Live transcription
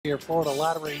Your Florida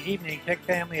Lottery Evening Pick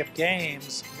family of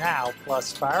games, now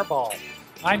plus Fireball.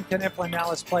 I'm Ken Iflin. Now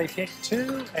let's play Pick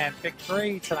 2 and Pick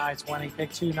 3. Tonight's winning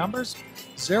Pick 2 numbers,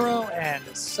 0 and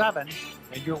 7.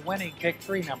 And your winning Pick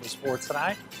 3 numbers for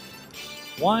tonight,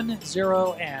 1,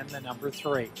 0, and the number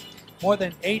 3. More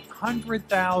than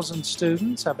 800,000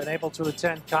 students have been able to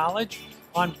attend college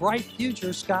on Bright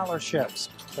Future scholarships.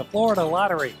 The Florida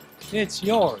Lottery, it's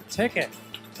your ticket.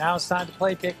 Now it's time to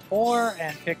play Pick 4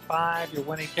 and Pick 5. Your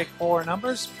winning Pick 4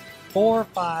 numbers, 4,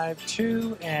 5,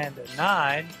 2, and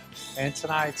 9. And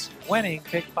tonight's winning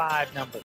Pick 5 numbers.